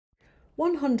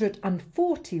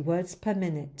140 words per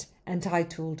minute,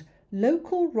 entitled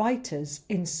Local Writers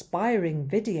Inspiring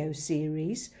Video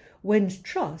Series Wins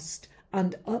Trust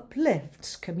and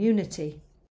Uplifts Community.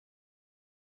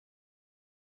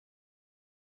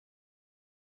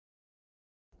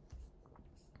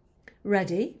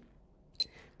 Ready?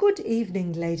 Good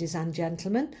evening, ladies and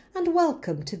gentlemen, and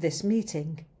welcome to this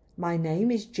meeting. My name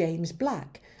is James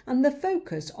Black, and the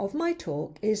focus of my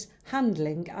talk is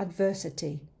handling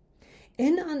adversity.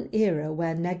 In an era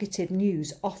where negative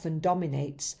news often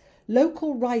dominates,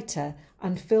 local writer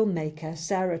and filmmaker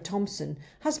Sarah Thompson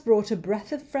has brought a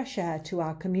breath of fresh air to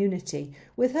our community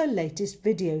with her latest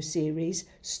video series,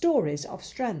 Stories of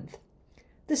Strength.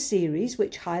 The series,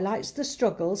 which highlights the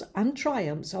struggles and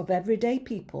triumphs of everyday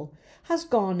people, has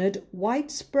garnered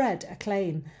widespread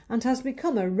acclaim and has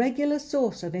become a regular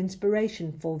source of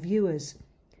inspiration for viewers.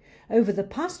 Over the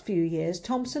past few years,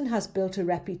 Thompson has built a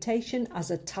reputation as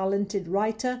a talented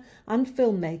writer and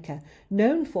filmmaker,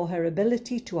 known for her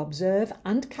ability to observe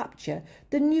and capture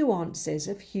the nuances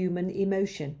of human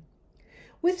emotion.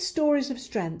 With Stories of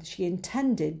Strength, she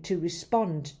intended to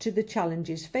respond to the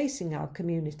challenges facing our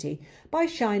community by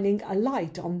shining a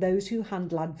light on those who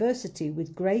handle adversity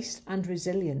with grace and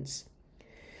resilience.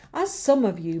 As some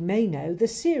of you may know, the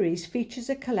series features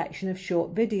a collection of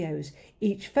short videos,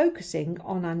 each focusing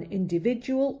on an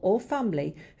individual or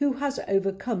family who has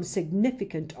overcome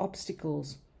significant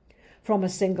obstacles. From a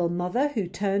single mother who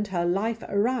turned her life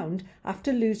around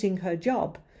after losing her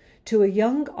job, to a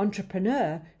young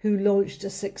entrepreneur who launched a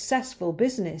successful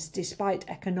business despite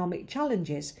economic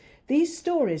challenges, these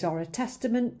stories are a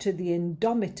testament to the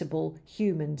indomitable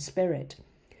human spirit.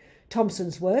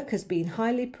 Thompson's work has been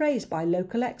highly praised by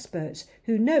local experts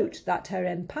who note that her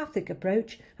empathic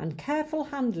approach and careful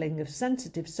handling of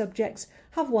sensitive subjects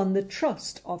have won the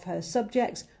trust of her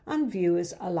subjects and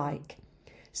viewers alike.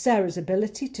 Sarah's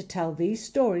ability to tell these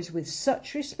stories with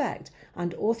such respect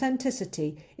and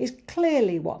authenticity is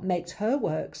clearly what makes her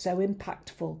work so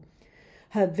impactful.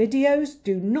 Her videos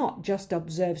do not just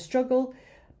observe struggle,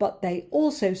 but they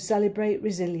also celebrate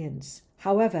resilience.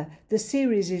 However, the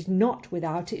series is not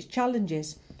without its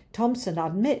challenges. Thompson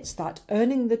admits that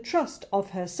earning the trust of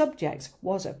her subjects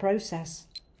was a process.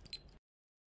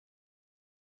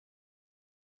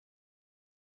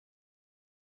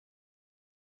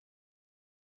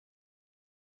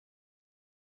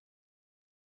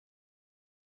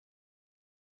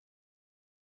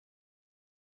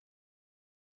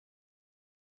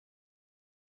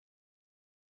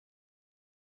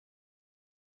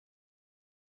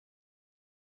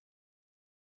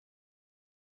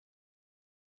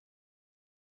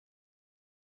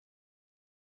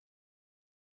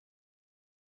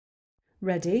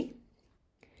 Ready?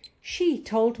 She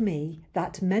told me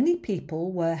that many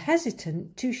people were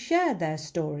hesitant to share their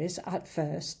stories at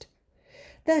first.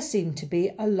 There seemed to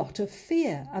be a lot of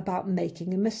fear about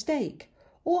making a mistake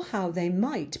or how they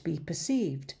might be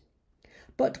perceived.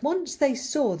 But once they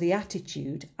saw the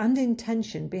attitude and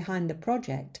intention behind the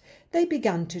project, they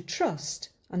began to trust,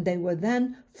 and they were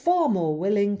then far more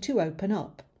willing to open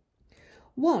up.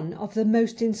 One of the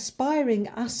most inspiring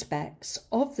aspects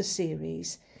of the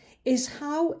series is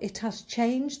how it has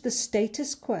changed the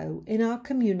status quo in our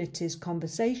community's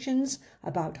conversations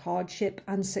about hardship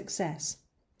and success.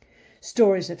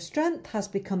 Stories of Strength has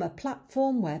become a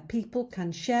platform where people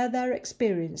can share their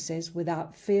experiences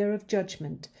without fear of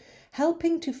judgment,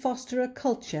 helping to foster a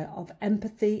culture of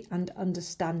empathy and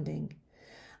understanding.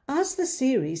 As the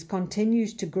series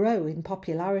continues to grow in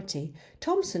popularity,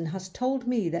 Thompson has told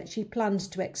me that she plans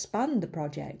to expand the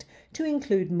project to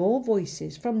include more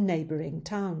voices from neighbouring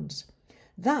towns.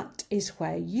 That is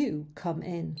where you come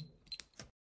in.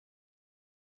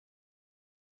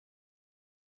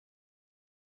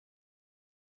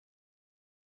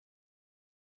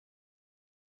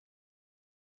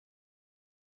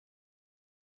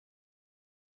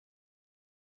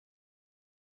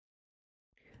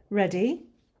 Ready?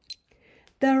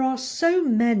 There are so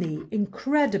many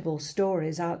incredible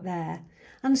stories out there,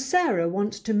 and Sarah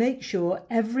wants to make sure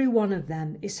every one of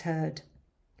them is heard.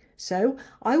 So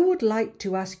I would like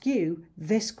to ask you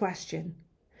this question.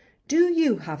 Do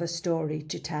you have a story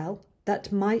to tell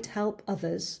that might help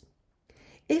others?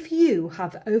 If you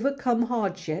have overcome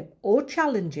hardship or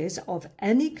challenges of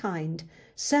any kind,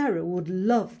 Sarah would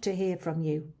love to hear from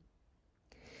you.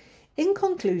 In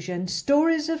conclusion,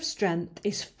 Stories of Strength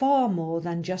is far more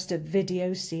than just a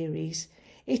video series.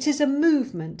 It is a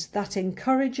movement that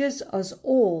encourages us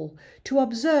all to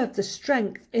observe the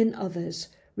strength in others,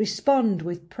 respond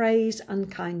with praise and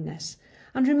kindness,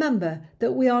 and remember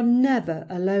that we are never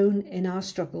alone in our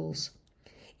struggles.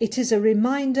 It is a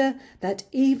reminder that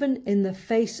even in the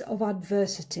face of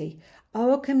adversity,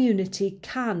 our community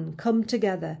can come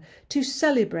together to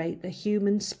celebrate the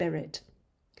human spirit.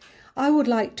 I would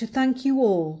like to thank you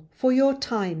all for your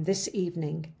time this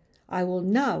evening. I will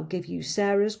now give you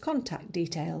Sarah's contact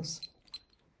details.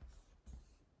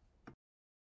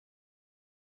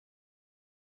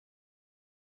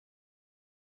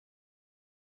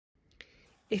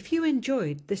 If you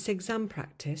enjoyed this exam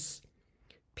practice,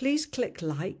 please click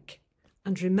like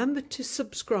and remember to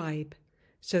subscribe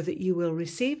so that you will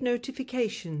receive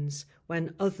notifications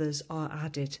when others are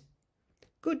added.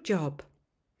 Good job.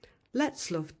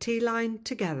 Let's love T-line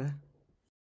together.